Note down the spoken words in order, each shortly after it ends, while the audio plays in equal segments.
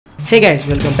Hey guys,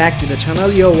 welcome back to the channel.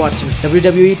 You're watching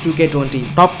WWE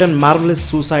 2K20 Top 10 Marvelous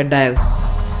Suicide Dives. What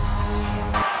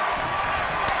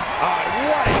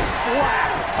a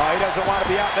slap! He doesn't want to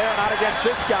be out there, not against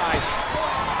this guy.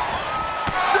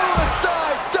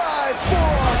 Suicide dive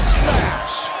forearm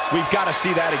smash! We've got to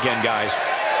see that again, guys.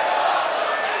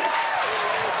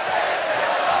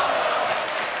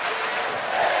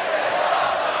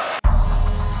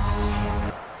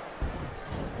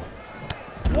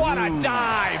 What a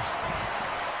dive!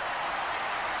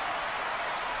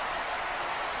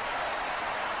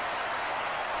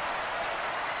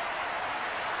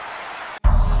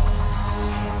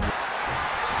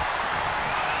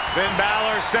 Finn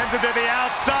Balor sends it to the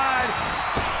outside.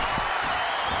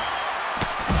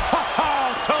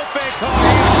 Oh, tope con.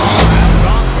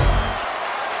 Awesome.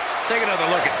 Take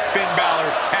another look at Finn Balor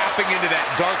tapping into that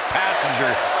dark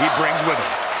passenger he brings with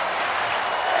him.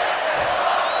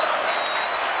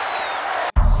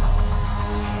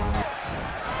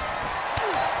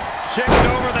 Kicked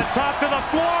over the top to the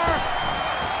floor.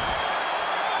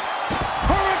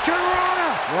 Hurricane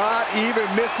Rana. Not even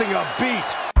missing a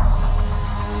beat.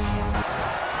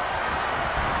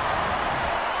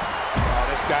 Oh,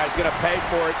 this guy's gonna pay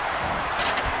for it.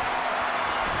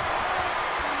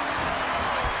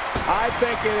 I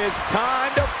think it is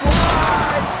time to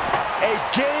fly. A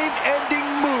game-ending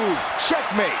move.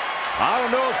 Checkmate. I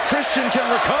don't know if Christian can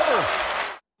recover.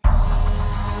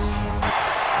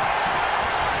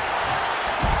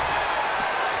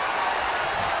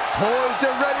 Poised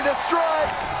and ready to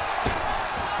strike.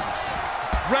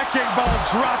 Wrecking ball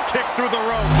drop kick through the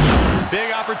rope.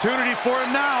 Big opportunity for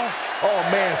him now. Oh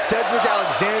man, Cedric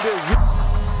Alexander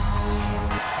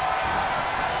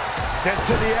sent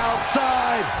to the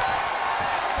outside.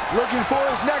 Looking for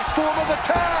his next form of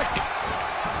attack.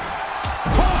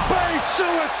 Tope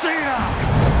Suicida.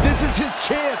 This is his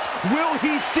chance. Will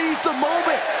he seize the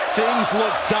moment? Things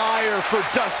look dire for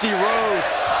Dusty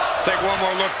Rhodes. Take one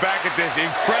more look back at this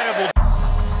incredible.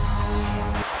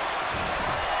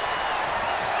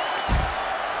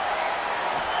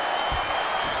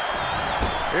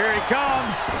 Here he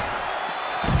comes.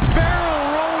 Barrel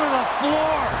roll to the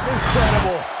floor.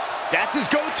 Incredible. That's his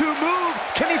go-to move.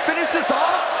 Can he finish this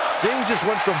off? Things just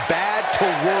went from bad to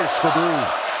worse for Drew.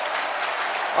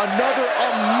 Another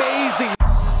amazing.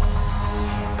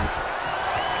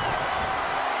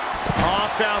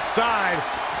 Tossed outside.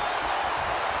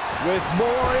 With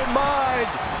more in mind.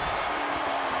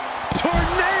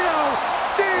 Tornado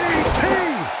DDT!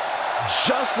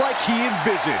 Just like he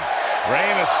envisioned. Rey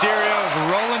Mysterio is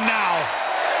rolling now.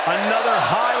 Another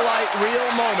highlight reel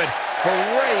moment for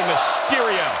Rey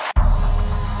Mysterio.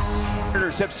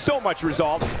 Have so much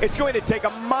resolve, it's going to take a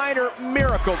minor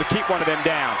miracle to keep one of them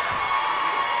down.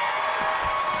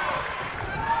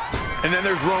 And then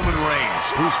there's Roman Reigns,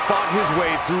 who's fought his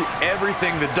way through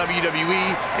everything the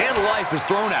WWE and life has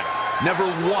thrown at him, never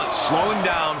once slowing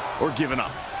down or giving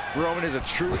up. Roman is a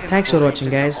true. Thanks for watching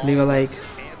guys, leave a like.